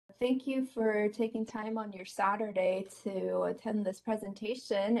Thank you for taking time on your Saturday to attend this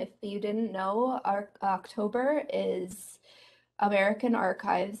presentation. If you didn't know, October is American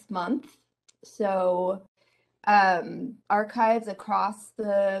Archives Month. So archives across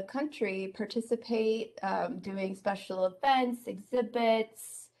the country participate doing special events,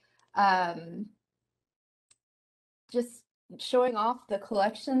 exhibits, um, just showing off the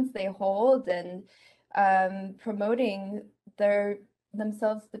collections they hold and promoting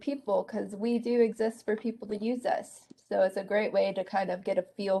themselves to people because we do exist for people to use us. So it's a great way to kind of get a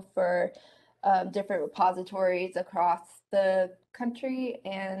feel for different repositories across the country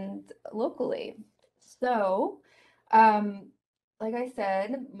and locally. So, um, like I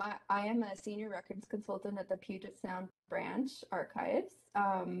said, I am a senior records consultant at the Puget Sound Branch Archives.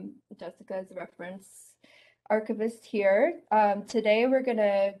 Jessica is a reference archivist here. Today we're going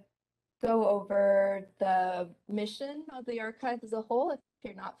to go over the mission of the archive as a whole, if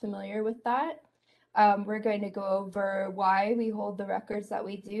you're not familiar with that. We're going to go over why we hold the records that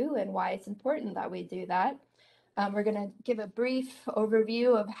we do and why it's important that we do that. We're going to give a brief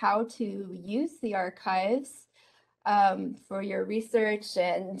overview of how to use the archives for your research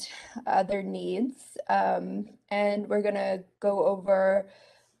and other needs. And we're going to go over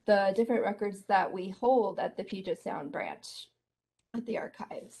the different records that we hold at the Puget Sound branch at the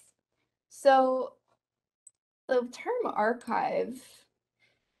archives. So the term archive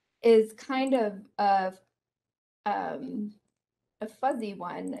is kind of a fuzzy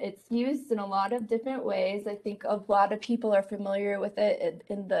one. It's used in a lot of different ways. I think a lot of people are familiar with it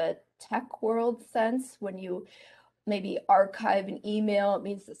in the tech world sense. When you maybe archive an email, it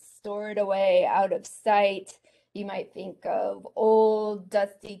means to store it away out of sight. You might think of old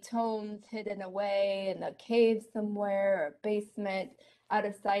dusty tomes hidden away in a cave somewhere or a basement, out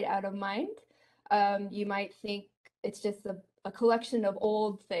of sight, out of mind. You might think it's just a collection of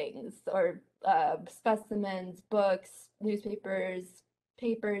old things or specimens, books, newspapers,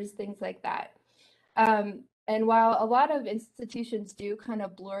 papers, things like that. And while a lot of institutions do kind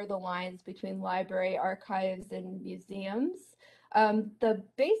of blur the lines between library, archives, and museums, the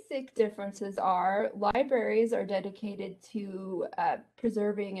basic differences are libraries are dedicated to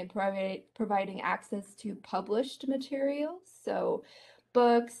preserving and providing access to published materials. So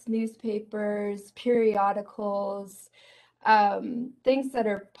books, newspapers, periodicals, things that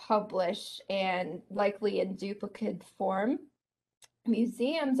are published and likely in duplicate form.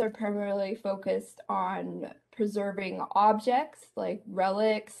 Museums are primarily focused on preserving objects like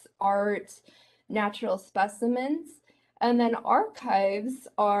relics, art, natural specimens. And then archives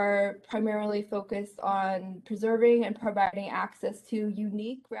are primarily focused on preserving and providing access to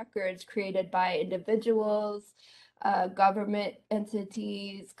unique records created by individuals, government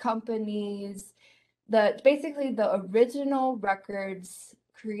entities, companies, basically the original records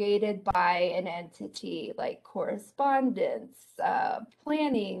created by an entity like correspondence,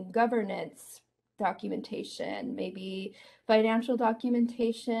 planning, governance, documentation, maybe financial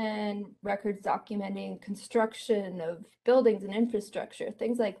documentation, records documenting construction of buildings and infrastructure,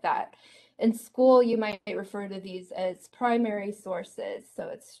 things like that. In school, you might refer to these as primary sources. So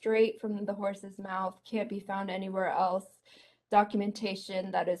it's straight from the horse's mouth, can't be found anywhere else.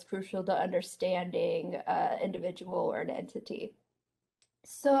 Documentation that is crucial to understanding an individual or an entity.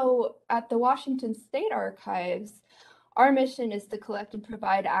 So at the Washington State Archives, our mission is to collect and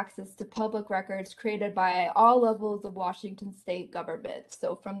provide access to public records created by all levels of Washington state government.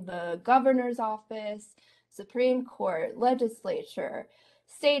 So from the governor's office, Supreme Court, legislature,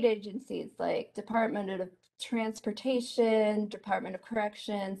 state agencies like Department of Transportation, Department of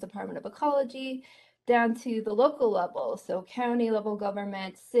Corrections, Department of Ecology, down to the local level. So county level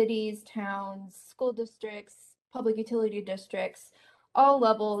government, cities, towns, school districts, public utility districts, all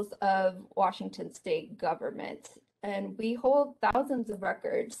levels of Washington state government. And we hold thousands of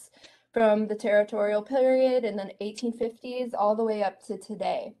records from the territorial period in the 1850s all the way up to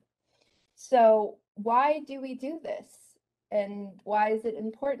today. So why do we do this? And why is it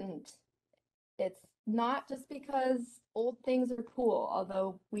important? It's not just because old things are cool,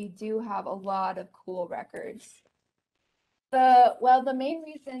 although we do have a lot of cool records. The main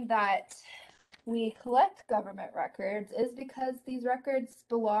reason that we collect government records is because these records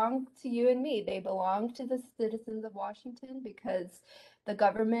belong to you and me. They belong to the citizens of Washington because the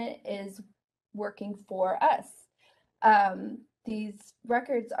government is working for us. These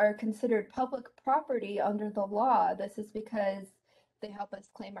records are considered public property under the law. This is because they help us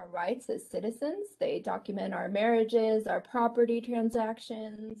claim our rights as citizens. They document our marriages, our property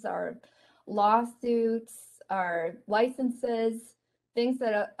transactions, our lawsuits, our licenses, things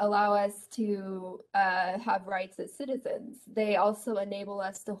that allow us to have rights as citizens. They also enable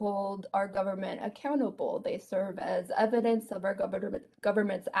us to hold our government accountable. They serve as evidence of our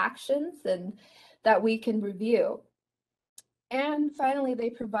government's actions and that we can review. And finally, they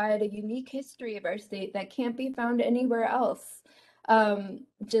provide a unique history of our state that can't be found anywhere else.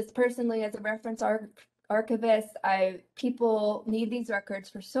 Just personally, as a reference archivist, people need these records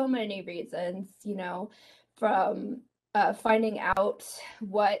for so many reasons, from finding out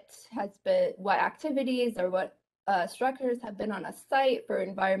what activities or what structures have been on a site for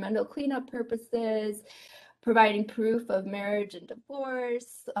environmental cleanup purposes, providing proof of marriage and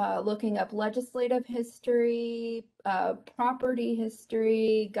divorce, looking up legislative history, property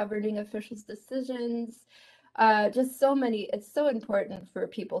history, governing officials' decisions, just so many. It's so important for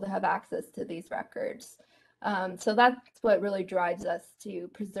people to have access to these records. So that's what really drives us to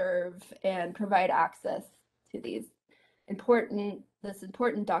preserve and provide access to this important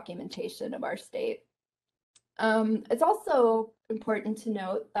documentation of our state. It's also important to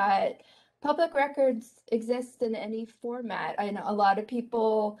note that public records exist in any format. I know a lot of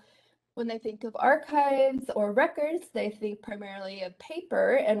people, when they think of archives or records, they think primarily of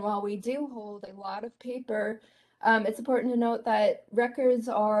paper. And while we do hold a lot of paper, it's important to note that records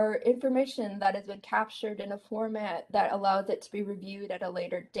are information that has been captured in a format that allows it to be reviewed at a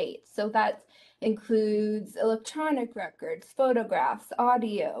later date. So that includes electronic records, photographs,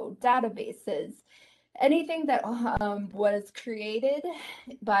 audio, databases, anything that was created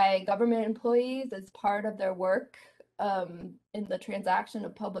by government employees as part of their work in the transaction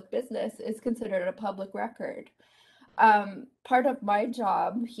of public business is considered a public record. Part of my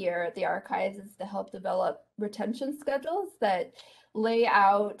job here at the archives is to help develop retention schedules that lay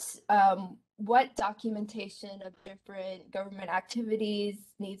out what documentation of different government activities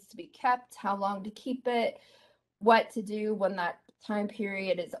needs to be kept, how long to keep it, what to do when that time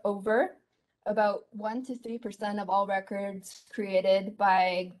period is over. About 1 to 3% of all records created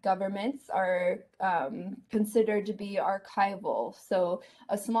by governments are considered to be archival. So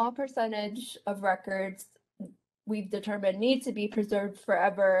a small percentage of records we've determined need to be preserved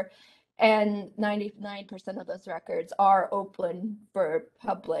forever, and 99% of those records are open for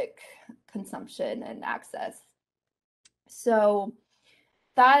public consumption and access. So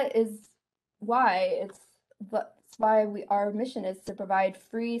that is why our mission is to provide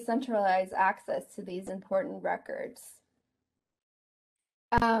free, centralized access to these important records.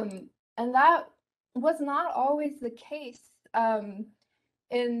 And that was not always the case.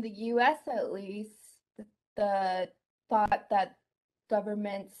 In the US, at least, the thought that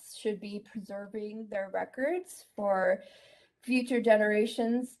governments should be preserving their records for future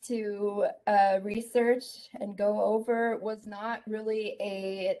generations to research and go over was not really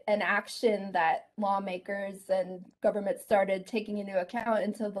an action that lawmakers and government started taking into account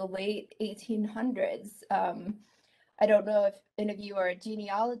until the late 1800s. I don't know if any of you are a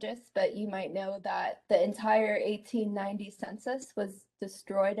genealogist, but you might know that the entire 1890 census was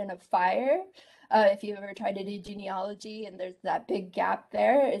destroyed in a fire. If you ever tried to do genealogy and there's that big gap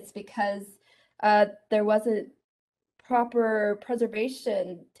there, it's because there wasn't proper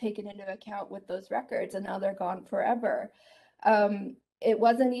preservation taken into account with those records, and now they're gone forever. It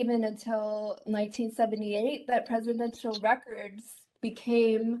wasn't even until 1978 that presidential records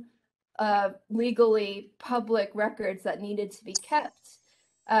became legally public records that needed to be kept.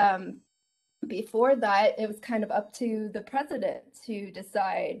 Before that, it was kind of up to the president to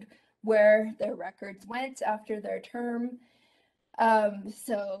decide where their records went after their term.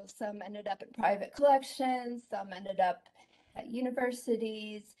 So some ended up in private collections, some ended up at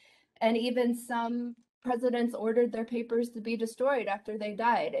universities, and even some presidents ordered their papers to be destroyed after they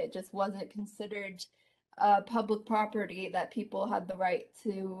died. It just wasn't considered public property that people had the right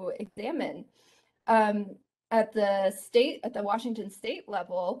to examine. At the Washington state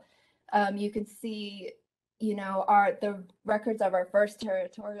level, you can see, the records of our first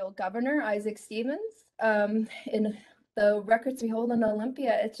territorial governor, Isaac Stevens. In the records we hold in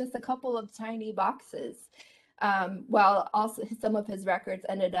Olympia, it's just a couple of tiny boxes. While also some of his records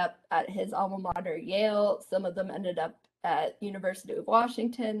ended up at his alma mater, Yale. Some of them ended up at University of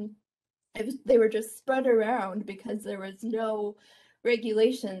Washington. They were just spread around because there was no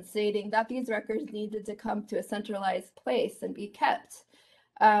regulation stating that these records needed to come to a centralized place and be kept.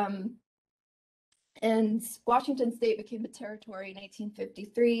 And Washington State became a territory in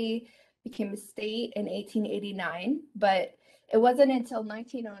 1853, became a state in 1889, but it wasn't until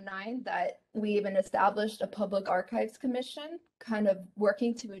 1909 that we even established a public archives commission, kind of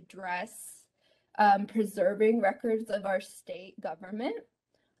working to address preserving records of our state government.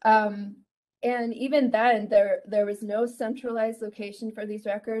 And even then, there was no centralized location for these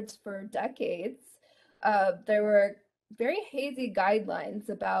records for decades. There were very hazy guidelines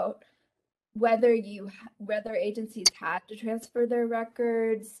about whether agencies had to transfer their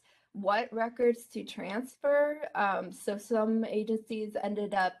records, what records to transfer. So some agencies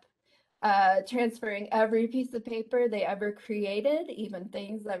ended up transferring every piece of paper they ever created, even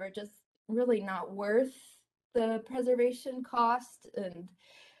things that were just really not worth the preservation cost.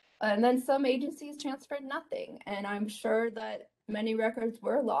 And then some agencies transferred nothing. And I'm sure that many records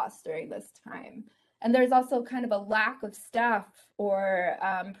were lost during this time. And there's also kind of a lack of staff or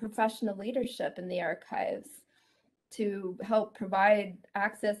professional leadership in the archives to help provide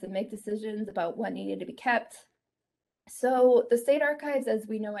access and make decisions about what needed to be kept. So the state archives, as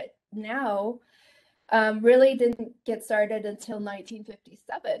we know it now, really didn't get started until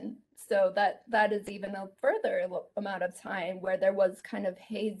 1957. So that is even a further amount of time where there was kind of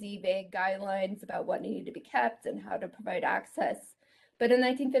hazy, vague guidelines about what needed to be kept and how to provide access. But in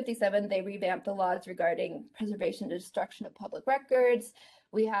 1957, they revamped the laws regarding preservation and destruction of public records.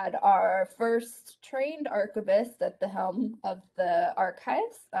 We had our first trained archivist at the helm of the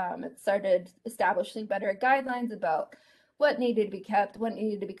archives. It started establishing better guidelines about what needed to be kept, what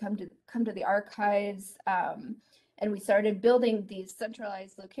needed to come to the archives. And we started building these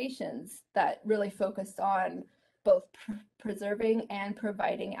centralized locations that really focused on both preserving and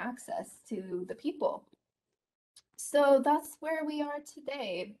providing access to the people. So that's where we are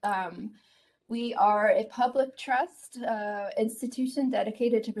today. We are a public trust institution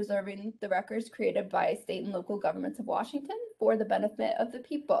dedicated to preserving the records created by state and local governments of Washington for the benefit of the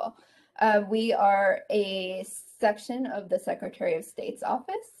people. We are a section of the Secretary of State's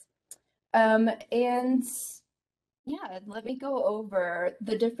office. And yeah, let me go over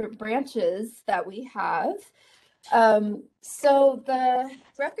the different branches that we have. So the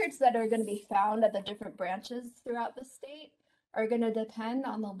records that are going to be found at the different branches throughout the state are going to depend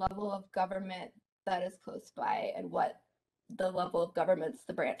on the level of government that is close by and what the level of governments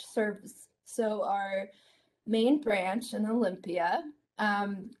the branch serves. So our main branch in Olympia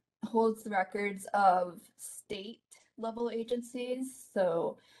holds the records of state level agencies.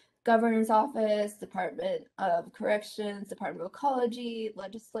 So Governor's Office, Department of Corrections, Department of Ecology,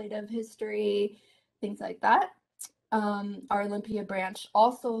 Legislative History, things like that. Our Olympia branch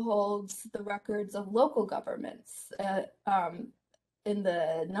also holds the records of local governments in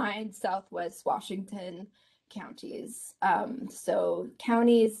the 9 Southwest Washington counties. So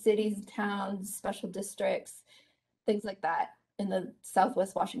counties, cities, towns, special districts, things like that. In the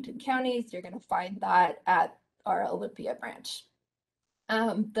Southwest Washington counties, you're going to find that at our Olympia branch.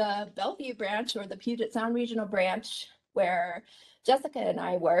 The Bellevue branch, or the Puget Sound Regional Branch, where Jessica and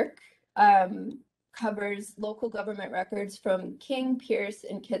I work, covers local government records from King, Pierce,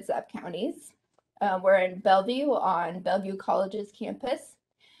 and Kitsap counties. We're in Bellevue on Bellevue College's campus.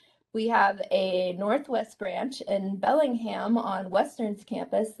 We have a Northwest branch in Bellingham on Western's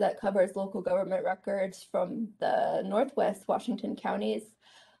campus that covers local government records from the Northwest Washington counties.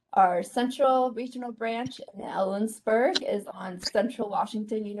 Our Central Regional Branch in Ellensburg is on Central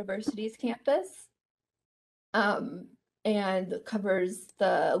Washington University's campus and covers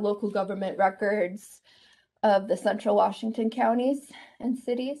the local government records of the Central Washington counties and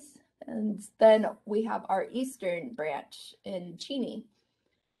cities. And then we have our Eastern Branch in Cheney.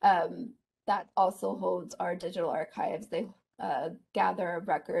 That also holds our digital archives. They gather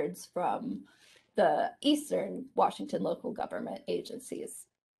records from the Eastern Washington local government agencies.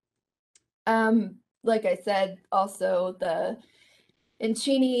 Like I said, also in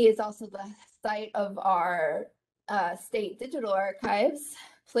Cheney is also the site of our state digital archives,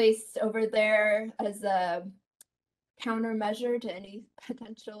 placed over there as a countermeasure to any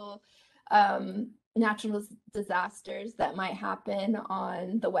potential natural disasters that might happen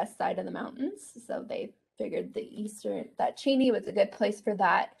on the west side of the mountains. So they figured that Cheney was a good place for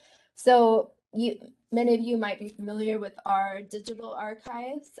that. So many of you might be familiar with our digital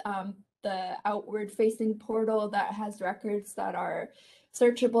archives, the outward facing portal that has records that are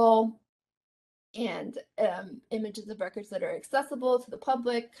searchable and images of records that are accessible to the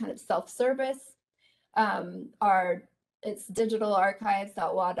public, kind of self-service. It's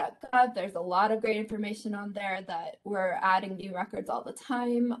digitalarchives.wa.gov. There's a lot of great information on there that we're adding new records all the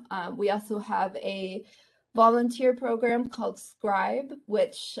time. We also have a volunteer program called Scribe,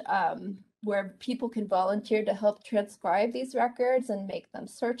 which where people can volunteer to help transcribe these records and make them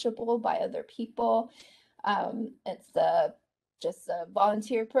searchable by other people. It's just a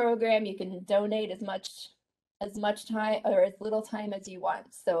volunteer program. You can donate as much time or as little time as you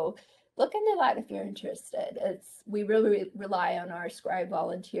want. So look into that if you're interested. We really rely on our scribe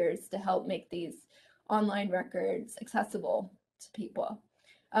volunteers to help make these online records accessible to people.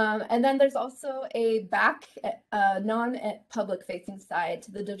 And then there's also a non-public facing side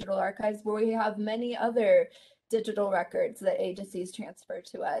to the digital archives where we have many other digital records that agencies transfer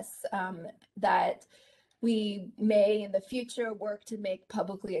to us that we may in the future work to make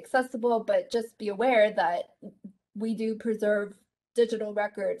publicly accessible, but just be aware that we do preserve digital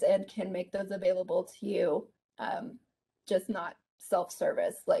records and can make those available to you, just not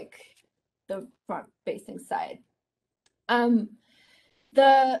self-service like the front-facing side.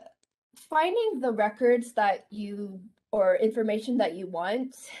 The finding the records that you or information that you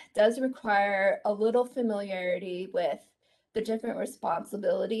want does require a little familiarity with the different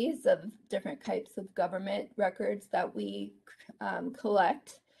responsibilities of different types of government records that we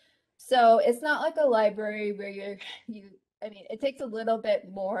collect. So it's not like a library where I mean, it takes a little bit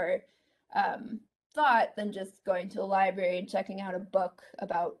more thought than just going to a library and checking out a book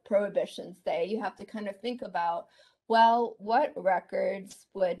about prohibition, say. You have to kind of think about, well, what records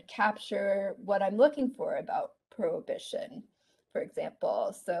would capture what I'm looking for about prohibition, for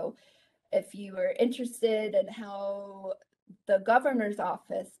example. So if you were interested in how the governor's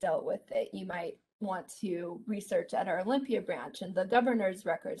office dealt with it, you might want to research at our Olympia branch and the governor's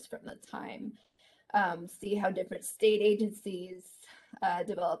records from the time, see how different state agencies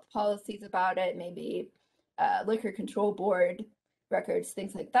developed policies about it, maybe liquor control board records,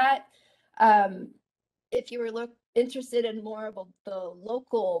 things like that. If you were interested in more of the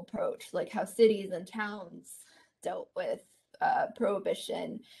local approach, like how cities and towns dealt with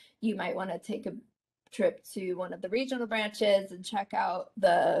prohibition, you might want to take a trip to one of the regional branches and check out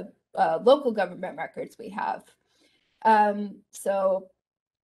the local government records we have. So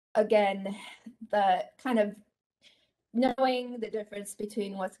again, the kind of knowing the difference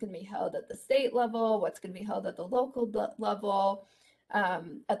between what's going to be held at the state level, what's going to be held at the local level.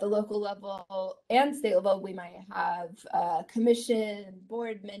 At the local level and state level, we might have commission,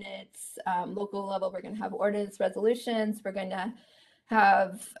 board minutes. Local level, we're going to have ordinance resolutions. We're going to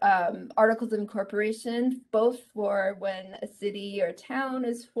have articles of incorporation, both for when a city or town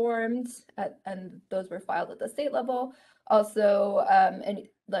is formed, and those were filed at the state level. Also, and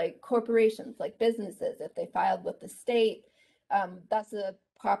like corporations, like businesses, if they filed with the state, that's a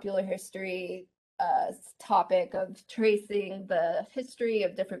popular history topic of tracing the history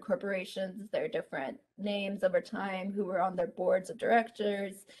of different corporations, their different names over time, who were on their boards of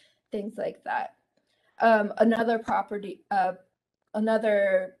directors, things like that. Another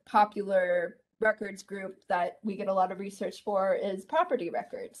popular records group that we get a lot of research for is property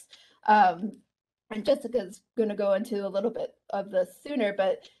records. And Jessica's going to go into a little bit of this sooner,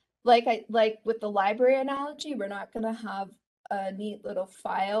 but like with the library analogy, we're not going to have a neat little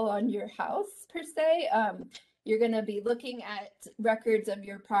file on your house per se. You're going to be looking at records of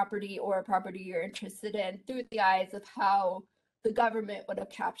your property or a property you're interested in through the eyes of how the government would have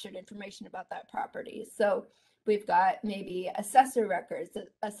captured information about that property. So we've got maybe assessor records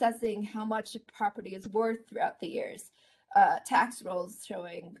assessing how much property is worth throughout the years, tax rolls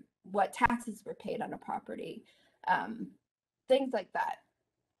showing what taxes were paid on a property, things like that.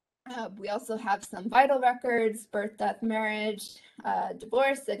 We also have some vital records, birth, death, marriage,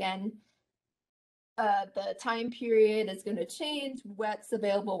 divorce. Again, the time period is going to change, what's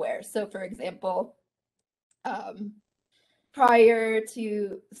available where. So for example, prior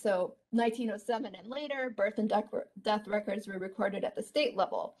to, so 1907 and later, birth and death records were recorded at the state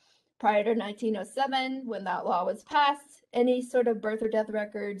level. Prior to 1907, when that law was passed, any sort of birth or death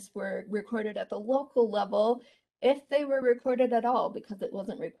records were recorded at the local level, if they were recorded at all, because it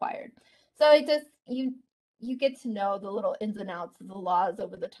wasn't required. So it just, you get to know the little ins and outs of the laws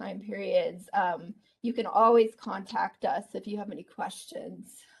over the time periods. You can always contact us if you have any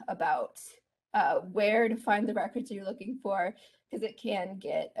questions about where to find the records you're looking for, because it can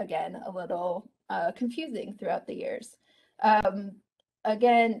get, again, a little confusing throughout the years.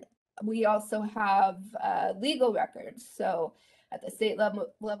 Again, we also have legal records. So at the state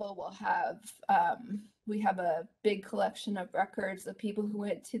level we'll have, we have a big collection of records of people who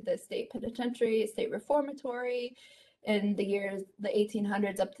went to the state penitentiary, state reformatory in the years, the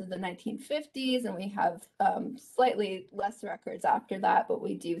 1800s up to the 1950s. And we have slightly less records after that, but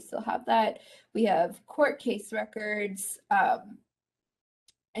we do still have that. We have court case records,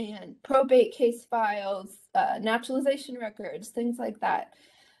 and probate case files, naturalization records, things like that.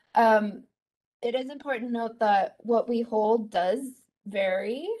 It is important to note that what we hold does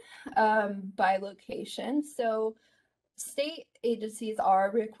vary by location. So state agencies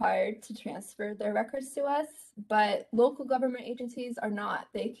are required to transfer their records to us, but local government agencies are not.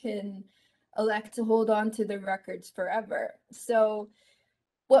 They can elect to hold on to their records forever. So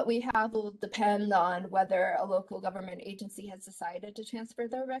what we have will depend on whether a local government agency has decided to transfer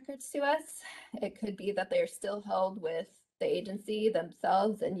their records to us. It could be that they're still held with the agency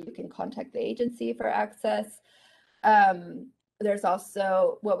themselves and you can contact the agency for access. Um, there's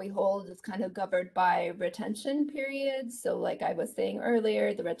also what we hold is kind of governed by retention periods. So like I was saying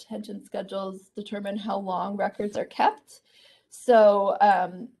earlier, the retention schedules determine how long records are kept. So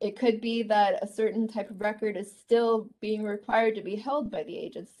it could be that a certain type of record is still being required to be held by the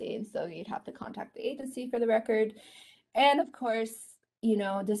agency. And so you'd have to contact the agency for the record. And of course, you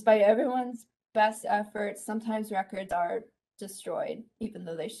know, despite everyone's best efforts, sometimes records are destroyed, even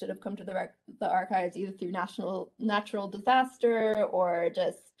though they should have come to the archives either through natural disaster or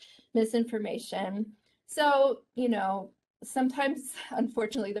just misinformation. So, you know, sometimes,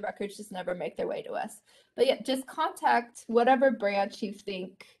 unfortunately, the records just never make their way to us. But yeah, just contact whatever branch you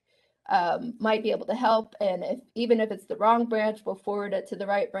think might be able to help. And if even if it's the wrong branch, we'll forward it to the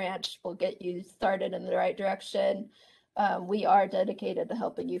right branch. We'll get you started in the right direction. We are dedicated to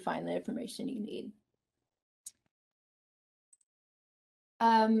helping you find the information you need.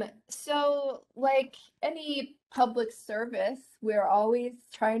 So like any public service, we're always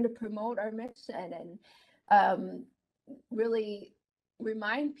trying to promote our mission and really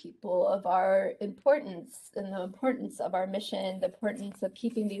remind people of our importance and the importance of our mission, the importance of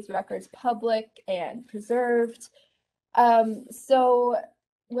keeping these records public and preserved. So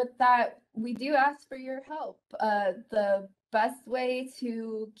with that, we do ask for your help. The best way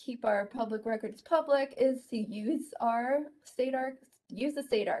to keep our public records public is to use use the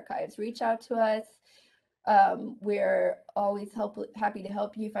state archives. Reach out to us. We're always happy to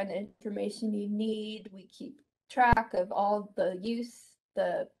help you find the information you need. We keep track of all the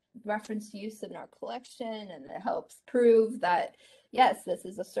reference use in our collection, and it helps prove that, yes, this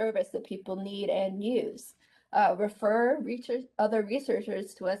is a service that people need and use. Refer other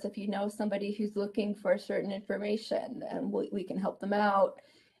researchers to us if you know somebody who's looking for certain information, and we can help them out.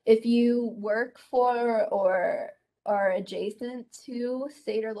 If you work for or are adjacent to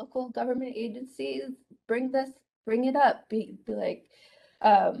state or local government agencies, bring it up. Be like,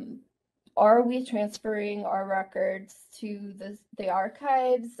 are we transferring our records to the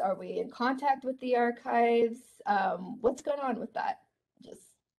archives? Are we in contact with the archives? What's going on with that? Just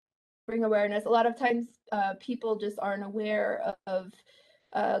bring awareness. A lot of times people just aren't aware of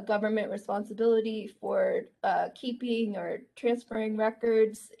government responsibility for keeping or transferring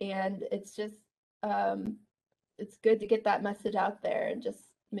records, and it's just it's good to get that message out there and just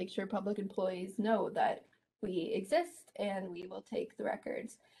make sure public employees know that we exist and we will take the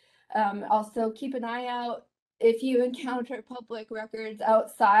records. Also, keep an eye out if you encounter public records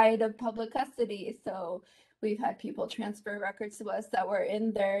outside of public custody. So we've had people transfer records to us that were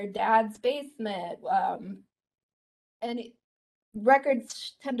in their dad's basement. And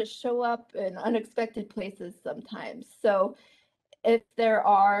records tend to show up in unexpected places sometimes. So if there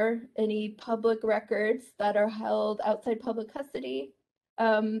are any public records that are held outside public custody,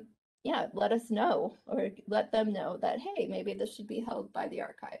 yeah, let us know or let them know that, hey, maybe this should be held by the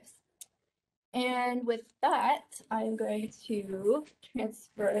archives. And with that, I'm going to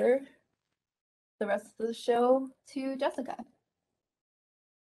transfer the rest of the show to Jessica.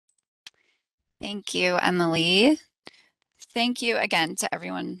 Thank you, Emily. Thank you again to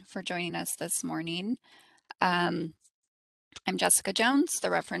everyone for joining us this morning. I'm Jessica Jones,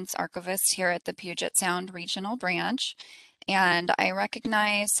 the reference archivist here at the Puget Sound Regional Branch, and I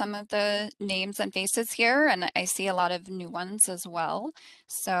recognize some of the names and faces here, and I see a lot of new ones as well.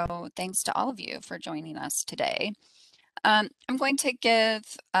 So thanks to all of you for joining us today. I'm going to give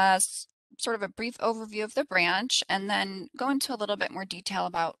us sort of a brief overview of the branch and then go into a little bit more detail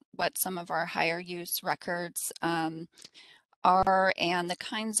about what some of our higher use records are and the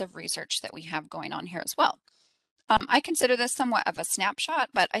kinds of research that we have going on here as well. I consider this somewhat of a snapshot,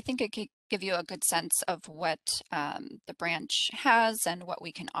 but I think it could give you a good sense of what the branch has and what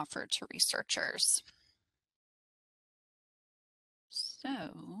we can offer to researchers. So,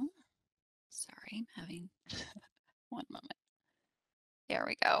 sorry, I'm having one moment. There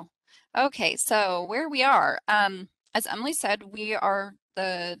we go. Okay, so where we are, as Emily said, we are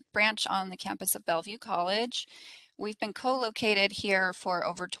the branch on the campus of Bellevue College. We've been co-located here for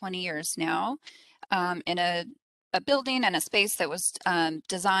over 20 years now in a building and a space that was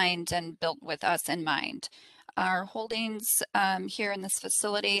designed and built with us in mind. Our holdings here in this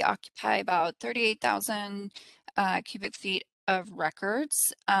facility occupy about 38,000 cubic feet of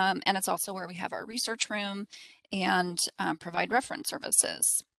records, and it's also where we have our research room and provide reference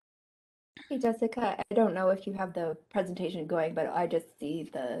services. Hey Jessica, I don't know if you have the presentation going, but I just see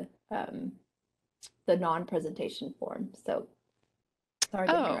the non-presentation form. So sorry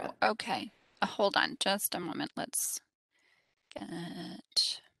to Oh, interrupt. okay. Hold on just a moment. Let's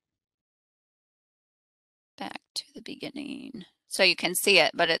get back to the beginning. So you can see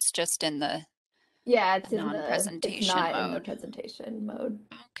it, but it's just in the Yeah, it's non-presentation not in the mode. presentation mode.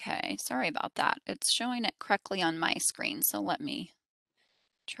 Okay, sorry about that. It's showing it correctly on my screen, so let me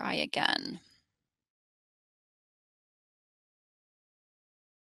try again.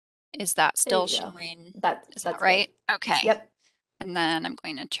 Is that There still you go. showing? Is that That's good. right? Okay. Yep. And then I'm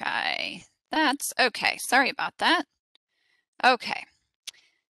going to try that. Okay, sorry about that. Okay.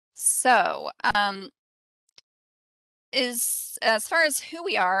 So, as far as who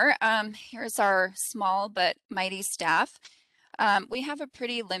we are, here's our small but mighty staff. We have a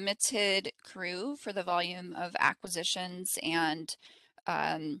pretty limited crew for the volume of acquisitions and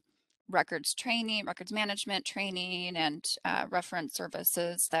um, records training, records management training, and reference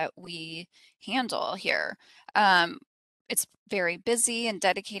services that we handle here. It's very busy and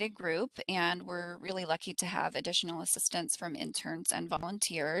dedicated group, and we're really lucky to have additional assistance from interns and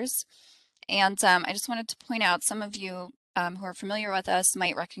volunteers. And I just wanted to point out, some of you who are familiar with us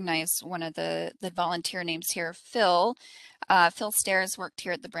might recognize one of the volunteer names here, Phil. Phil Stairs worked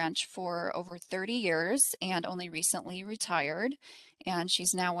here at the branch for over 30 years and only recently retired. And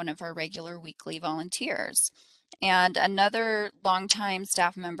she's now one of our regular weekly volunteers. And another longtime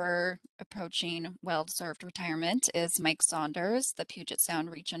staff member approaching well-deserved retirement is Mike Saunders, the Puget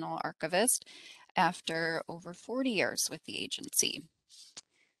Sound Regional Archivist, after over 40 years with the agency.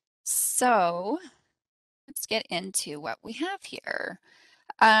 So let's get into what we have here.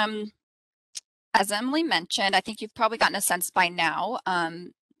 As Emily mentioned, I think you've probably gotten a sense by now,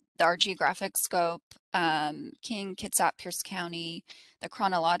 our geographic scope, King, Kitsap, Pierce County, the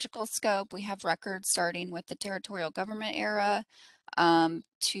chronological scope, we have records starting with the territorial government era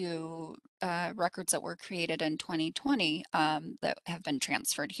to records that were created in 2020 that have been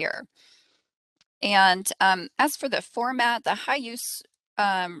transferred here. And as for the format, the high use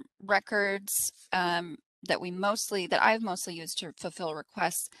records that I've mostly used to fulfill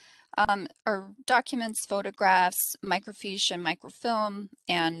requests are documents, photographs, microfiche and microfilm,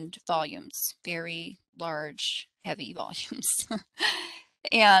 and volumes, very large, heavy volumes.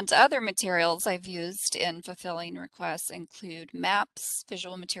 And other materials I've used in fulfilling requests include maps,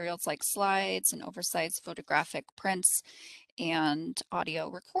 visual materials like slides and oversized photographic prints, and audio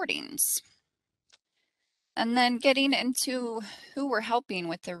recordings. And then getting into who we're helping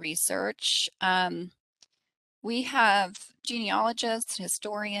with the research, we have genealogists,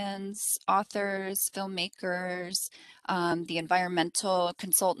 historians, authors, filmmakers, the environmental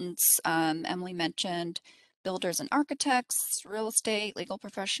consultants Emily mentioned, builders and architects, real estate, legal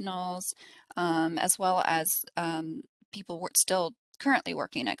professionals, as well as people still currently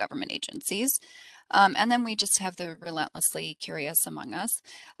working at government agencies. And then we just have the relentlessly curious among us.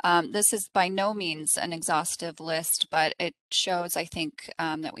 This is by no means an exhaustive list, but it shows, I think,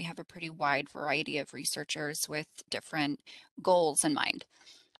 that we have a pretty wide variety of researchers with different goals in mind.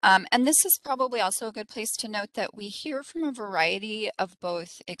 And this is probably also a good place to note that we hear from a variety of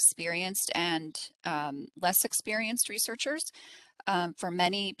both experienced and less experienced researchers. For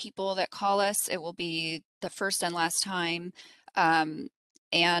many people that call us, it will be the first and last time.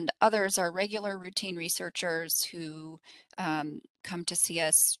 And others are regular routine researchers who come to see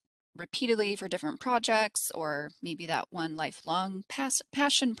us repeatedly for different projects, or maybe that one lifelong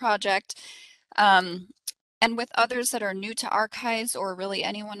passion project. And with others that are new to archives, or really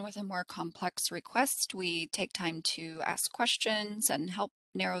anyone with a more complex request, we take time to ask questions and help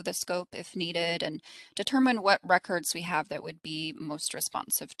narrow the scope if needed and determine what records we have that would be most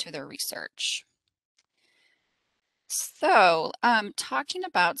responsive to their research. So, talking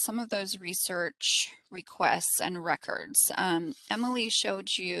about some of those research requests and records, Emily showed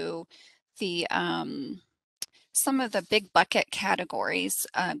you the some of the big bucket categories,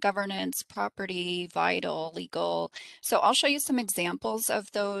 governance, property, vital, legal. So I'll show you some examples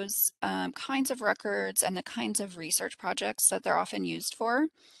of those kinds of records and the kinds of research projects that they're often used for.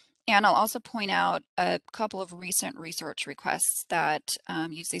 And I'll also point out a couple of recent research requests that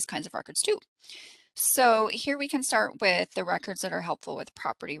use these kinds of records too. So here we can start with the records that are helpful with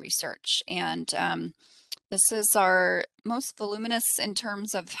property research. And this is our most voluminous in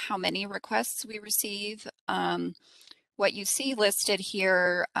terms of how many requests we receive. What you see listed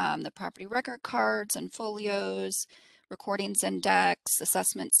here, the property record cards and folios, recordings index,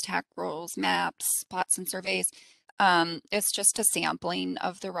 assessments, tax rolls, maps, plots and surveys. It's just a sampling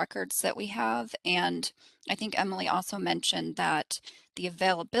of the records that we have. And I think Emily also mentioned that the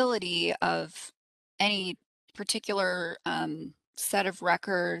availability of any particular set of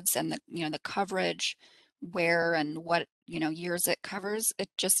records and the coverage, where and what years it covers, it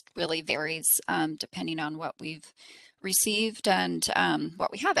just really varies depending on what we've received and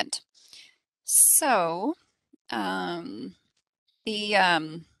what we haven't. So um,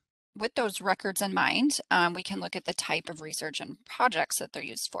 the with those records in mind, we can look at the type of research and projects that they're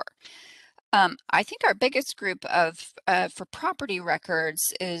used for. I think our biggest group of for property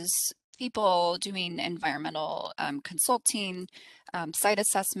records is people doing environmental consulting, site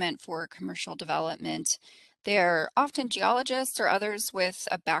assessment for commercial development. They're often geologists or others with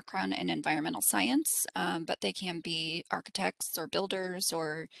a background in environmental science, but they can be architects or builders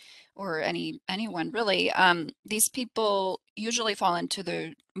or anyone really. These people usually fall into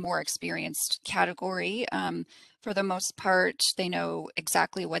the more experienced category. For the most part, they know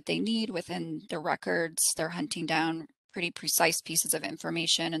exactly what they need within their records. They're hunting down pretty precise pieces of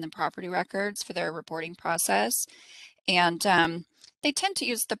information in the property records for their reporting process. And they tend to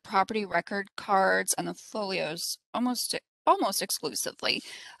use the property record cards and the folios almost exclusively.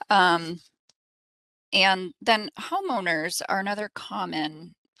 Um, and then homeowners are another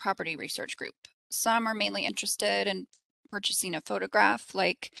common property research group. Some are mainly interested in purchasing a photograph,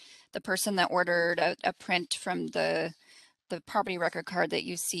 like the person that ordered a print from the property record card that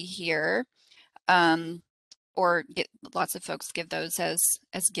you see here. Um, or lots of folks give those as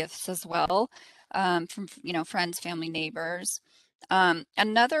gifts as well, from friends, family, neighbors.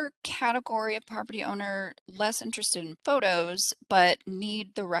 Another category of property owner less interested in photos, but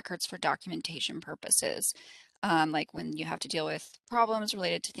need the records for documentation purposes. Like when you have to deal with problems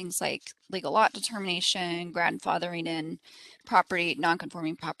related to things like legal lot determination, grandfathering in property,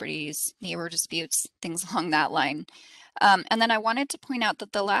 non-conforming properties, neighbor disputes, things along that line. And then I wanted to point out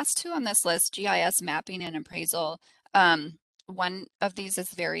that the last two on this list, GIS mapping and appraisal, one of these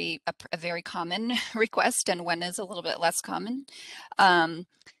is a very common request, and one is a little bit less common.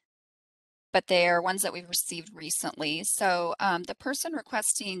 But they are ones that we've received recently. So the person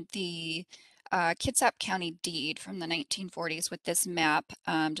requesting the Kitsap County deed from the 1940s with this map,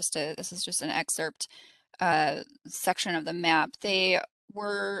 this is just an excerpt section of the map.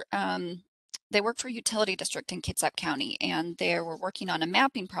 Were they work for a utility district in Kitsap County, and they were working on a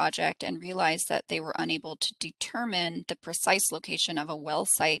mapping project and realized that they were unable to determine the precise location of a well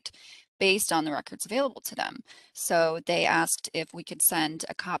site based on the records available to them. So they asked if we could send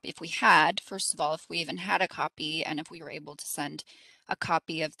a copy, if we had, first of all, if we even had a copy, and if we were able to send a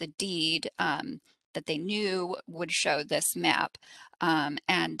copy of the deed that they knew would show this map.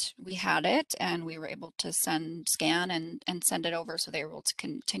 And we had it, and we were able to scan and send it over, so they were able to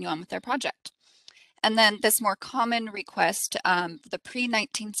continue on with their project. And then this more common request, the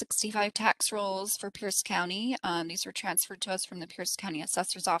pre-1965 tax rolls for Pierce County. These were transferred to us from the Pierce County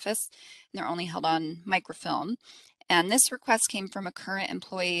Assessor's Office, and they're only held on microfilm. And this request came from a current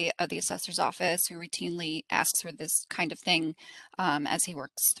employee of the Assessor's Office who routinely asks for this kind of thing as he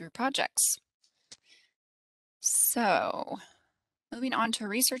works through projects. So moving on to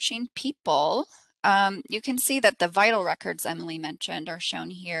researching people, you can see that the vital records Emily mentioned are shown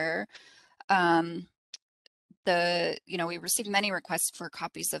here. We received many requests for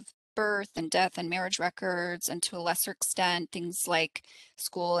copies of birth and death and marriage records, and to a lesser extent, things like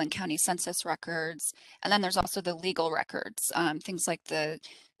school and county census records. And then there's also the legal records, things like the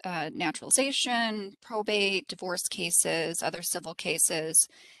naturalization, probate, divorce cases, other civil cases,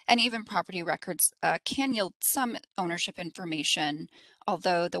 and even property records can yield some ownership information,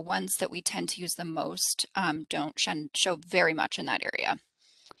 although the ones that we tend to use the most don't show very much in that area.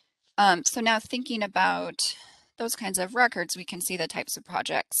 So now thinking about those kinds of records, we can see the types of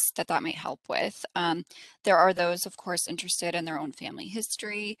projects that might help with. There are those, of course, interested in their own family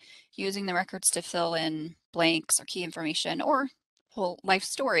history, using the records to fill in blanks or key information or whole life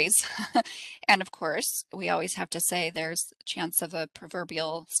stories. And of course, we always have to say there's a chance of a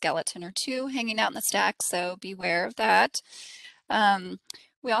proverbial skeleton or two hanging out in the stack, so beware of that.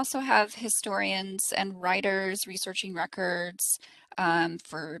 We also have historians and writers researching records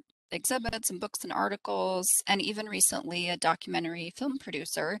for exhibits and books and articles, and even recently a documentary film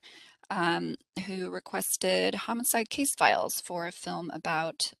producer who requested homicide case files for a film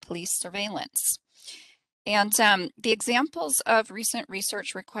about police surveillance. And the examples of recent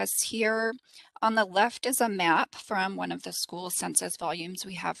research requests here on the left is a map from one of the school census volumes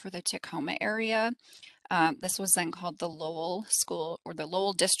we have for the Tacoma area. This was then called the Lowell School or the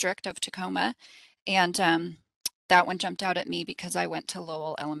Lowell District of Tacoma. And that one jumped out at me because I went to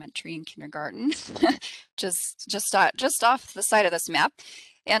Lowell Elementary and kindergarten, just off the side of this map.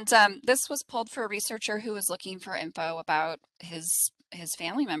 And this was pulled for a researcher who was looking for info about his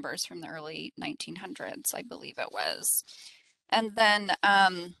family members from the early 1900s, I believe it was. And then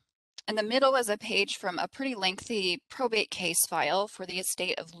in the middle is a page from a pretty lengthy probate case file for the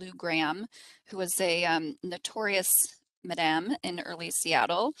estate of Lou Graham, who was a notorious madame in early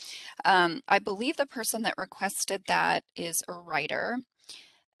Seattle. I believe the person that requested that is a writer.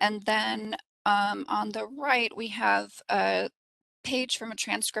 And then on the right, we have a page from a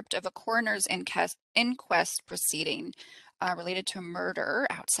transcript of a coroner's inquest proceeding related to a murder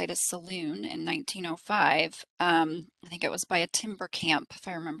outside a saloon in 1905. I think it was by a timber camp, if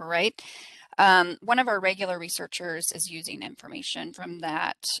I remember right. One of our regular researchers is using information from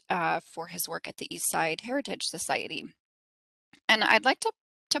that for his work at the East Side Heritage Society. And I'd like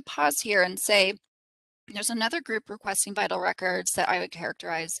to pause here and say there's another group requesting vital records that I would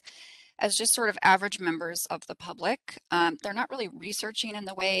characterize as just sort of average members of the public. They're not really researching in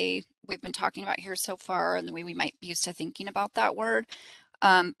the way we've been talking about here so far and the way we might be used to thinking about that word,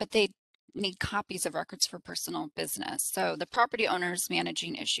 but they need copies of records for personal business. So the property owners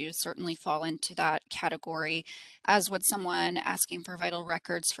managing issues certainly fall into that category, as would someone asking for vital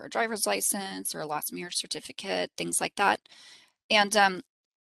records for a driver's license or a lost marriage certificate, things like that. And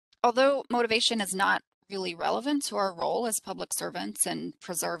although motivation is not really relevant to our role as public servants in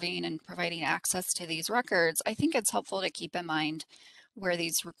preserving and providing access to these records, I think it's helpful to keep in mind where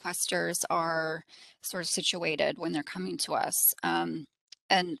these requesters are sort of situated when they're coming to us.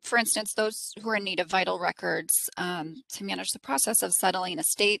 And for instance, those who are in need of vital records to manage the process of settling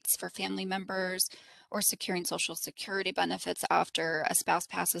estates for family members or securing Social Security benefits after a spouse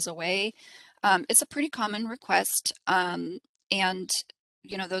passes away, it's a pretty common request. And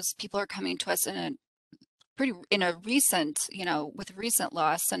those people are coming to us in a recent, with recent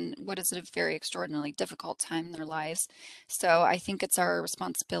loss and what is a very extraordinarily difficult time in their lives. So I think it's our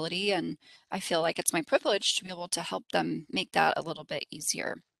responsibility, and I feel like it's my privilege to be able to help them make that a little bit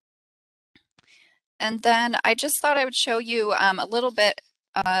easier. And then I just thought I would show you a little bit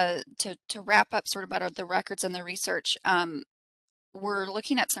to wrap up sort of about the records and the research. We're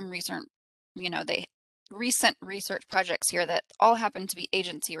looking at some recent, recent research projects here that all happen to be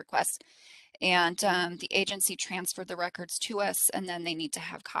agency requests. And the agency transferred the records to us, and then they need to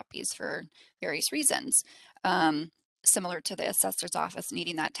have copies for various reasons, similar to the assessor's office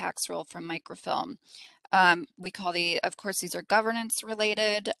needing that tax roll from microfilm. We call of course, these are governance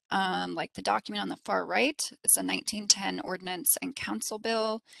related, like the document on the far right. It's a 1910 ordinance and council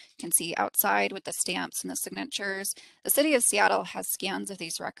bill. You can see outside with the stamps and the signatures. The city of Seattle has scans of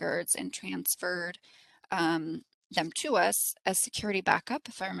these records and transferred them to us as security backup,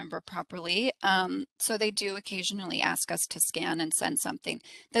 if I remember properly. So they do occasionally ask us to scan and send something.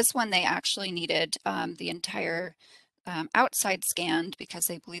 This one, they actually needed the entire outside scanned because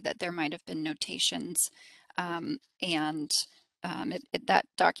they believe that there might have been notations, and that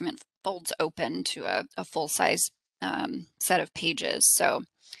document folds open to a full-size set of pages. So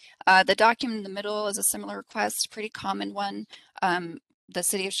the document in the middle is a similar request, pretty common one. The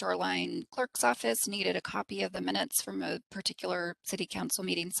City of Shoreline Clerk's Office needed a copy of the minutes from a particular city council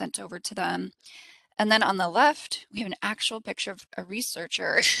meeting sent over to them. And then on the left, we have an actual picture of a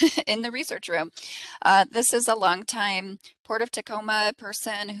researcher in the research room. This is a longtime Port of Tacoma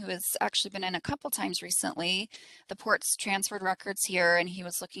person who has actually been in a couple times recently. The port's transferred records here, and he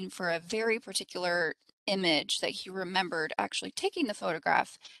was looking for a very particular image that he remembered actually taking the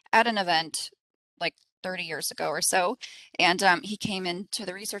photograph at an event like 30 years ago or so. And he came into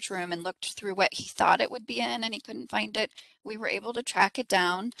the research room and looked through what he thought it would be in, and he couldn't find it. We were able to track it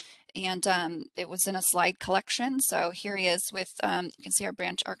down, and it was in a slide collection. So here he is with, you can see our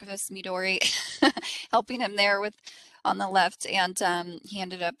branch archivist, Midori, helping him there with on the left. And he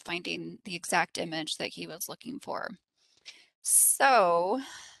ended up finding the exact image that he was looking for. So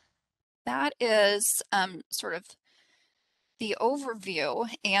that is sort of the overview.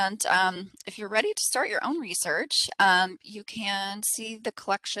 And if you're ready to start your own research, you can see the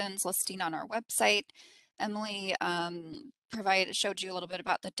collections listing on our website. Emily showed you a little bit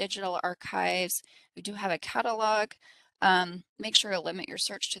about the digital archives. We do have a catalog. Make sure to limit your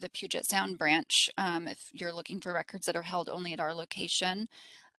search to the Puget Sound branch if you're looking for records that are held only at our location.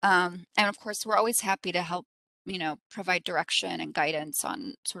 And of course, we're always happy to help, provide direction and guidance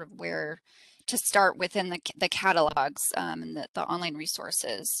on sort of where to start within the catalogs and the online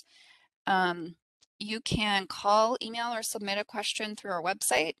resources. You can call, email, or submit a question through our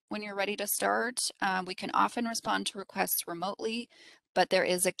website when you're ready to start. We can often respond to requests remotely, but there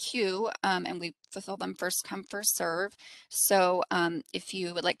is a queue, and we fulfill them first come, first serve. So if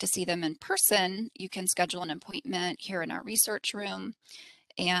you would like to see them in person, you can schedule an appointment here in our research room.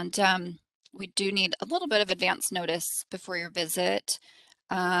 And we do need a little bit of advance notice before your visit.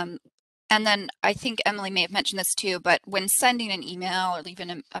 Um, and then I think Emily may have mentioned this too, but when sending an email or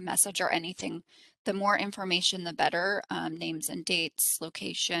leaving a message or anything, the more information, the better. Names and dates,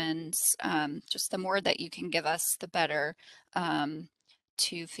 locations, just the more that you can give us, the better,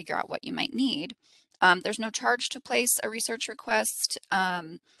 to figure out what you might need. There's no charge to place a research request.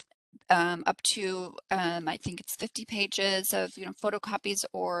 Up to I think it's 50 pages of photocopies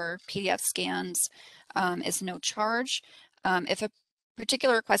or PDF scans is no charge. If a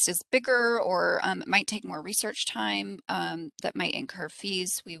particular request is bigger or it might take more research time that might incur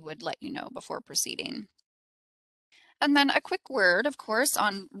fees, we would let you know before proceeding. And then a quick word, of course,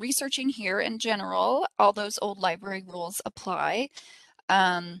 on researching here in general. All those old library rules apply.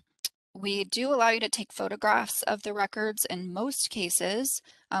 Um, we do allow you to take photographs of the records in most cases.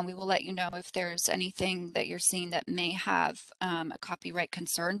 We will let you know if there's anything that you're seeing that may have a copyright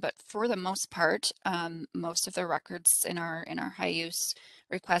concern, but for the most part, most of the records in our high use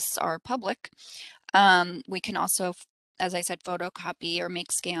requests are public. We can also, as I said, photocopy or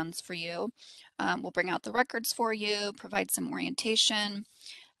make scans for you. We'll bring out the records for you, provide some orientation.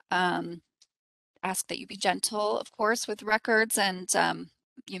 Um, Ask that you be gentle, of course, with records, and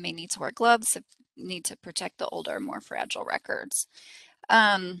you may need to wear gloves if you need to protect the older, more fragile records.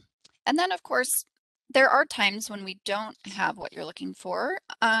 Um, and then, of course, there are times when we don't have what you're looking for,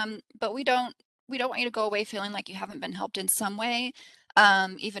 but we don't want you to go away feeling like you haven't been helped in some way,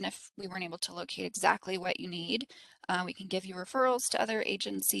 even if we weren't able to locate exactly what you need. We can give you referrals to other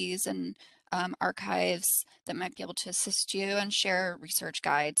agencies and archives that might be able to assist you and share research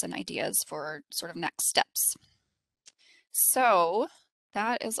guides and ideas for sort of next steps. So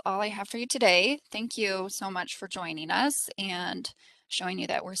that is all I have for you today. Thank you so much for joining us and showing you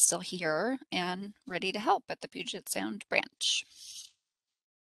that we're still here and ready to help at the Puget Sound branch.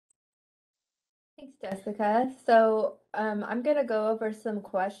 Thanks, Jessica. So I'm going to go over some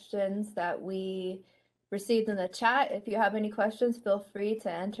questions that we received in the chat. If you have any questions, feel free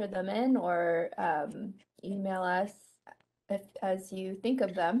to enter them in or email us as you think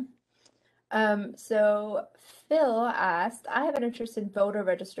of them. So Phil asked, I have an interest in voter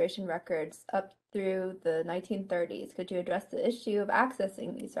registration records up through the 1930s. Could you address the issue of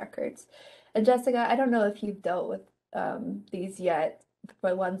accessing these records? And Jessica, I don't know if you've dealt with these yet,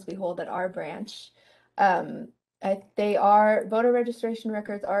 the ones we hold at our branch. They are, voter registration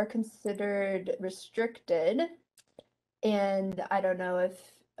records are considered restricted. And I don't know if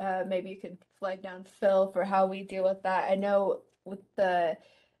maybe you could flag down Phil for how we deal with that. I know with the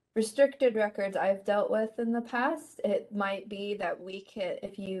restricted records I've dealt with in the past, it might be that we can,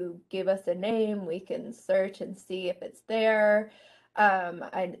 if you give us a name, we can search and see if it's there.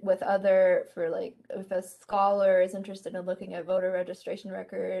 With other, for like, if a scholar is interested in looking at voter registration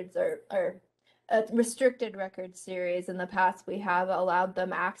records or a restricted record series, in the past we have allowed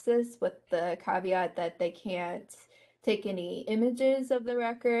them access with the caveat that they can't take any images of the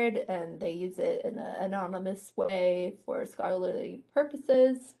record and they use it in an anonymous way for scholarly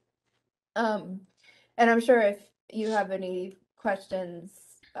purposes. And I'm sure if you have any questions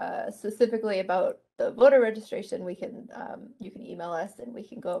specifically about the voter registration, we can you can email us and we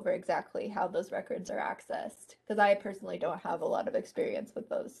can go over exactly how those records are accessed. Because I personally don't have a lot of experience with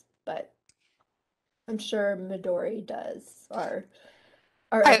those, but I'm sure Midori does, our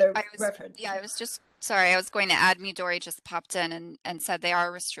other reference. Yeah, I was just sorry. I was going to add Midori just popped in and said they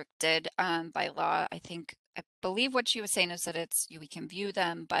are restricted by law. I believe what she was saying is that we can view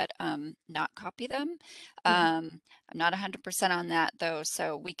them, but not copy them. I'm not 100% on that though,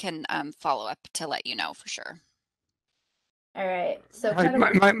 so we can follow up to let you know for sure. All right. So Right, kind of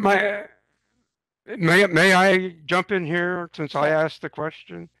may I jump in here since I sure, asked the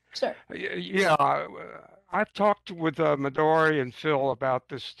question? sure. Yeah, I've talked with Midori and Phil about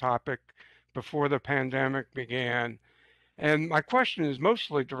this topic before the pandemic began, and my question is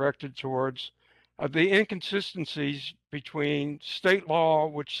mostly directed towards the inconsistencies between state law,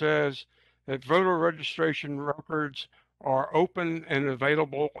 which says that voter registration records are open and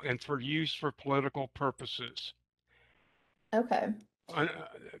available and for use for political purposes, Okay. uh,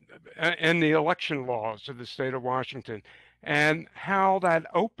 and the election laws of the state of Washington, and how that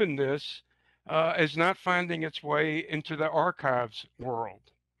openness is not finding its way into the archives world.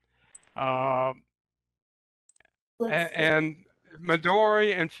 Uh, Let's see. and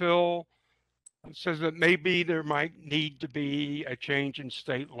Midori and Phil says that maybe there might need to be a change in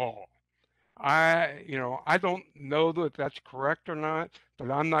state law. I don't know that that's correct or not,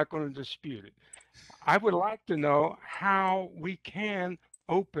 but I'm not going to dispute it. I would like to know how we can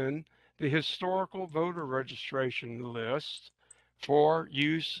open the historical voter registration list for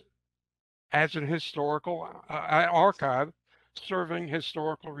use as an historical archive serving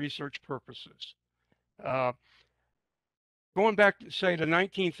historical research purposes. Uh, Going back to say to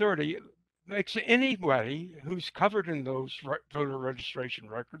 1930 makes anybody who's covered in those voter registration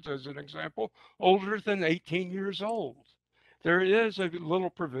records, as an example, older than 18 years old. There is a little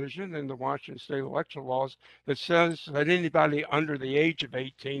provision in the Washington state election laws that says that anybody under the age of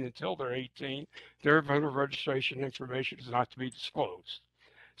 18 until they're 18, their voter registration information is not to be disclosed.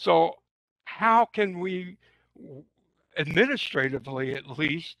 So how can we administratively at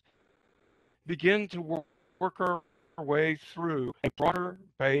least begin to work our way through a broader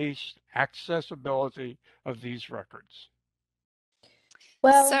based accessibility of these records?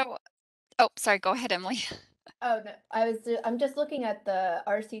 Well, So, oh, sorry, go ahead, Emily. oh no, I'm just looking at the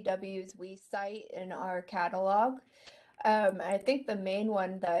RCW's We site in our catalog. I think the main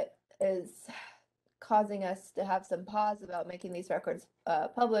one that is causing us to have some pause about making these records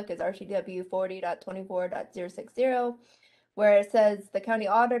public is RCW 40.24.060, where it says the county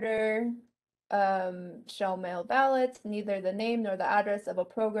auditor shall mail ballots. Neither the name nor the address of a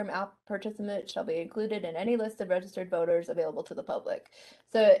program app participant shall be included in any list of registered voters available to the public.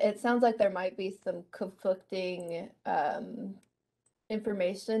 So it sounds like there might be some conflicting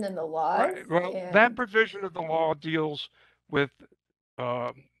information in the laws. Right. Well, that And provision of the law deals with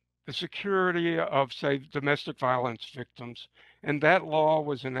uh, the security of, say, domestic violence victims. And that law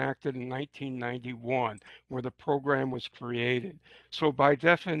was enacted in 1991, where the program was created. So, by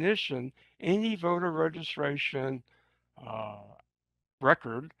definition, any voter registration uh,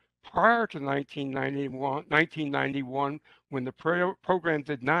 record prior to 1991, when the program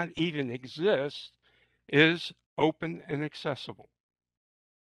did not even exist, is open and accessible.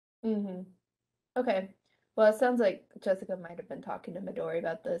 mhm. Okay. Well, it sounds like Jessica might have been talking to Midori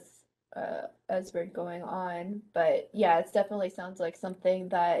about this as we're going on, but yeah, it definitely sounds like something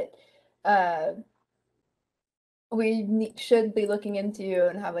that uh, we should be looking into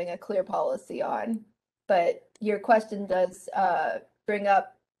and having a clear policy on. But your question does bring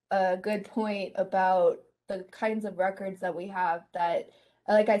up a good point about the kinds of records that we have that,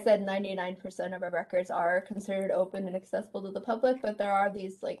 like I said, 99% of our records are considered open and accessible to the public, but there are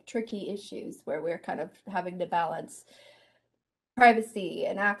these like tricky issues where we're kind of having to balance privacy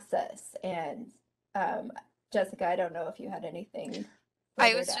and access. And Jessica, I don't know if you had anything I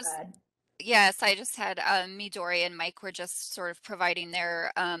further was to just, add. yes, I just had Midori and Mike were just sort of providing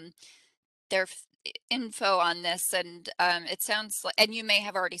their info on this, and it sounds like, and you may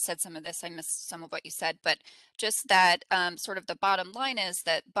have already said some of this, I missed some of what you said, but just that sort of the bottom line is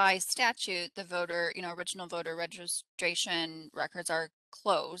that by statute, the voter, original voter registration records are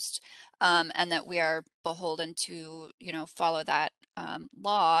closed, and that we are beholden to, follow that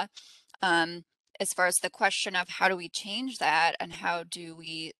law. Um, as far as the question of how do we change that and how do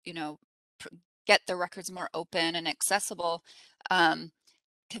we, get the records more open and accessible,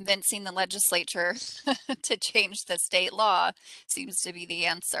 convincing the legislature to change the state law seems to be the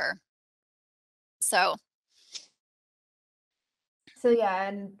answer. So, So yeah,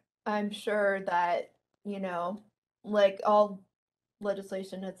 and I'm sure that, like all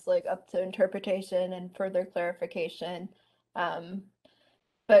legislation, it's like up to interpretation and further clarification. Um,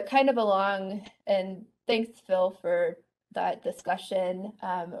 but kind of along, and thanks, Phil, for that discussion.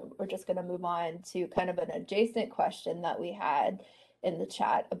 We're just going to move on to kind of an adjacent question that we had in the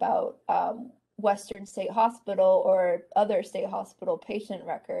chat about Western State Hospital or other state hospital patient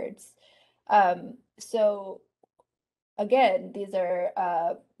records. So again, these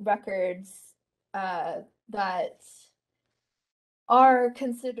are records that are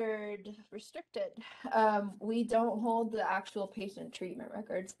considered restricted. We don't hold the actual patient treatment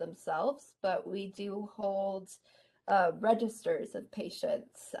records themselves, but we do hold registers of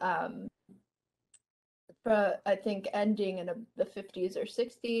patients. I think ending in the 50s or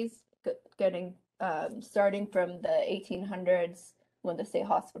 60s, getting starting from the 1800s when the state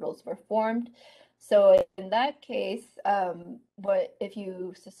hospitals were formed. So in that case, what if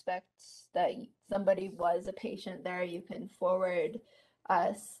you suspect that somebody was a patient there, you can forward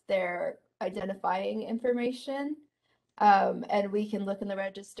us their identifying information, and we can look in the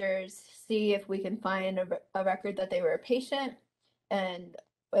registers, see if we can find a record that they were a patient, and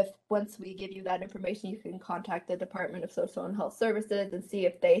if once we give you that information, you can contact the Department of Social and Health Services and see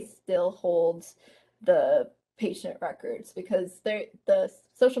if they still hold the patient records, because the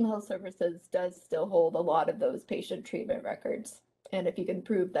Social and Health Services does still hold a lot of those patient treatment records. And if you can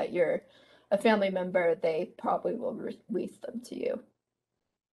prove that you're a family member, they probably will release them to you.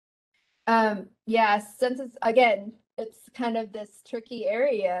 Yeah, census, again, it's kind of this tricky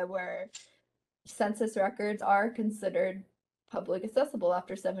area where census records are considered public accessible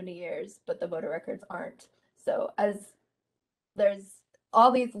after 70 years, but the voter records aren't. So as there's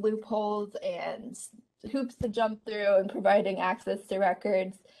all these loopholes and hoops to jump through and providing access to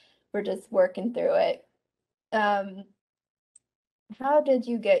records, we're just working through it. How did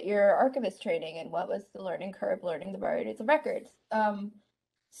you get your archivist training, and what was the learning curve learning the varieties of records?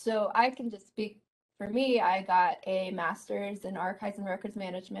 So I can just speak for me. I got a master's in archives and records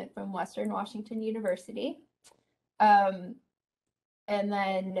management from Western Washington University. And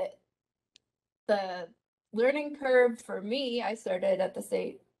then the learning curve for me, I started at the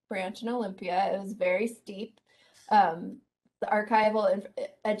state branch in Olympia. It was very steep. The archival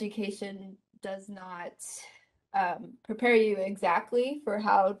education does not prepare you exactly for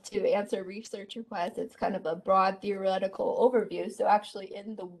how to answer research requests. It's kind of a broad theoretical overview. So actually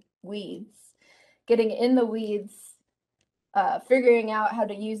in the weeds, getting in the weeds, figuring out how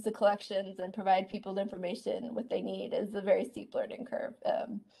to use the collections and provide people the information what they need is a very steep learning curve.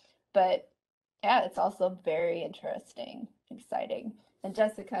 But yeah, it's also very interesting, exciting. And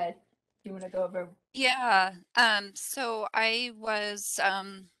Jessica, do you want to go over? Yeah. So I was,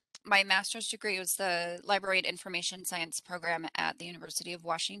 my master's degree was the Library and Information Science program at the University of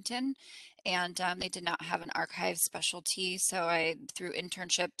Washington, and they did not have an archive specialty. So through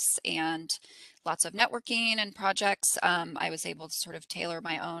internships and lots of networking and projects, I was able to sort of tailor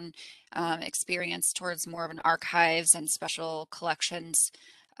my own experience towards more of an archives and special collections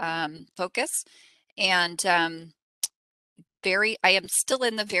focus. And I am still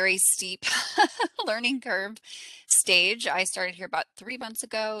in the very steep learning curve stage. I started here about 3 months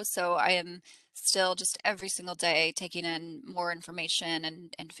ago, so I am still just every single day taking in more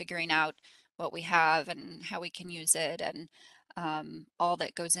information and figuring out what we have and how we can use it, and all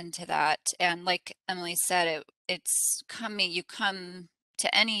that goes into that. And like Emily said, you come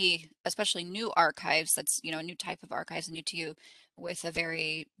to any, especially new archives, that's, a new type of archives, new to you, with a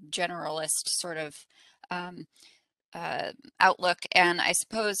very generalist sort of um, outlook. And I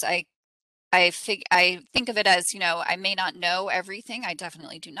suppose I think of it as, I may not know everything. I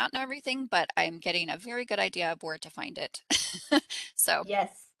definitely do not know everything, but I'm getting a very good idea of where to find it. So Yes,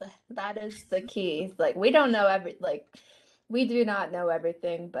 that is the key. Like we don't know we do not know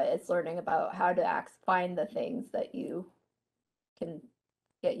everything, but it's learning about how to find the things that you can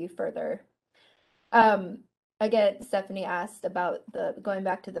get you further. Um, Again, Stephanie asked about the going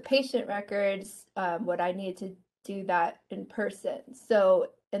back to the patient records, would I need to do that in person? So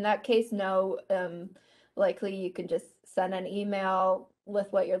in that case, no. Likely you can just send an email with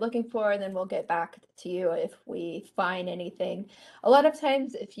what you're looking for, and then we'll get back to you if we find anything. A lot of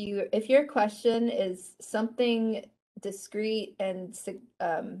times, if your question is something discrete and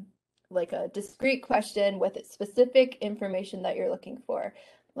like a discrete question with specific information that you're looking for,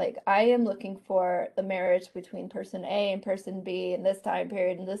 like I am looking for the marriage between person A and person B in this time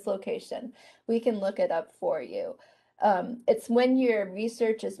period in this location, we can look it up for you. It's when your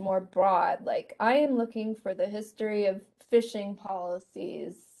research is more broad, like I am looking for the history of fishing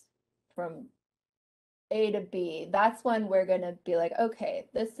policies from A to B. That's when we're going to be like, okay,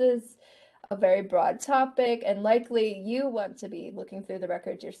 this is a very broad topic, and likely you want to be looking through the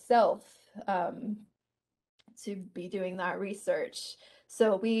records yourself to be doing that research.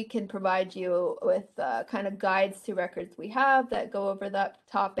 So we can provide you with kind of guides to records we have that go over that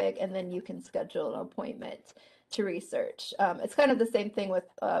topic, and then you can schedule an appointment to research. It's kind of the same thing with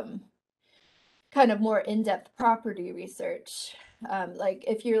kind of more in-depth property research. Like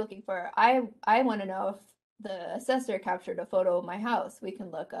if you're looking for, I want to know if the assessor captured a photo of my house, we can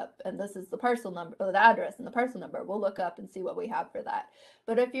look up, and this is the parcel number, or the address and the parcel number. We'll look up and see what we have for that.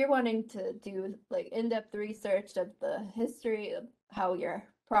 But if you're wanting to do like in-depth research of the history of how your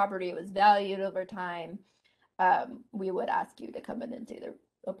property was valued over time, we would ask you to come in and do the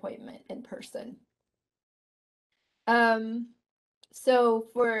appointment in person. So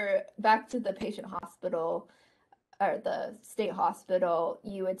for back to the patient hospital or the state hospital,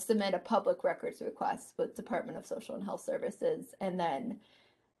 you would submit a public records request with Department of Social and Health Services. And then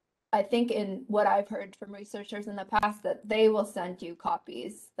I think in what I've heard from researchers in the past that they will send you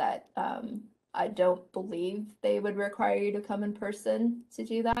copies that I don't believe they would require you to come in person to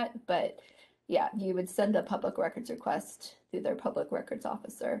do that. But yeah, you would send a public records request through their public records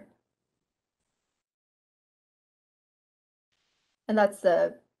officer. And that's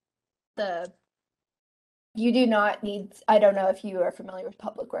the you do not need, I don't know if you are familiar with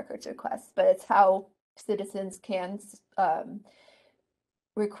public records requests, but it's how citizens can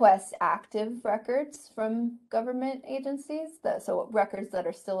request active records from government agencies, so records that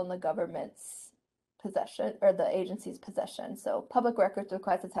are still in the government's possession or the agency's possession. So public records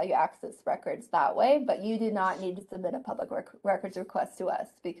request is how you access records that way, but you do not need to submit a public records request to us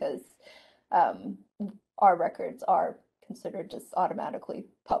because our records are considered just automatically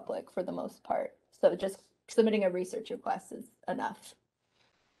public for the most part. So just submitting a research request is enough.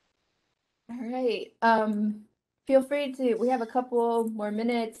 All right. Feel free to, we have a couple more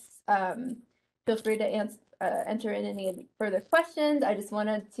minutes. Feel free to enter in any further questions. I just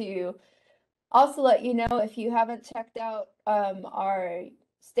wanted to also let you know, if you haven't checked out our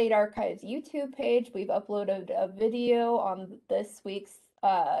State Archives YouTube page, we've uploaded a video on this week's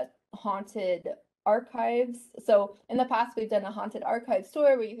haunted archives. So in the past, we've done a haunted archives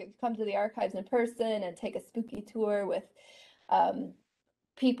tour where you could come to the archives in person and take a spooky tour with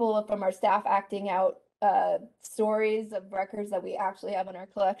people from our staff acting out stories of records that we actually have in our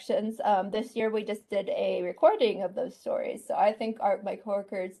collections. This year we just did a recording of those stories. So I think my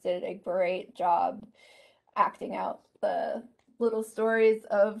coworkers did a great job acting out the little stories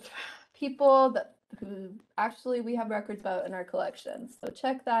of people who actually we have records about in our collections. So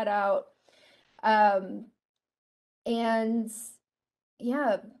check that out. And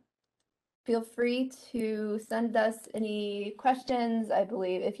yeah, feel free to send us any questions. I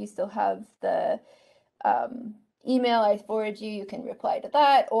believe if you still have the email I forwarded you, you can reply to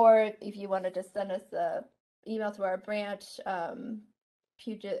that. Or if you want to just send us an email to our branch,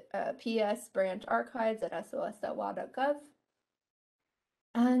 Puget PS branch archives at sos.wa.gov.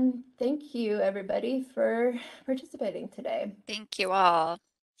 And thank you, everybody, for participating today. Thank you all.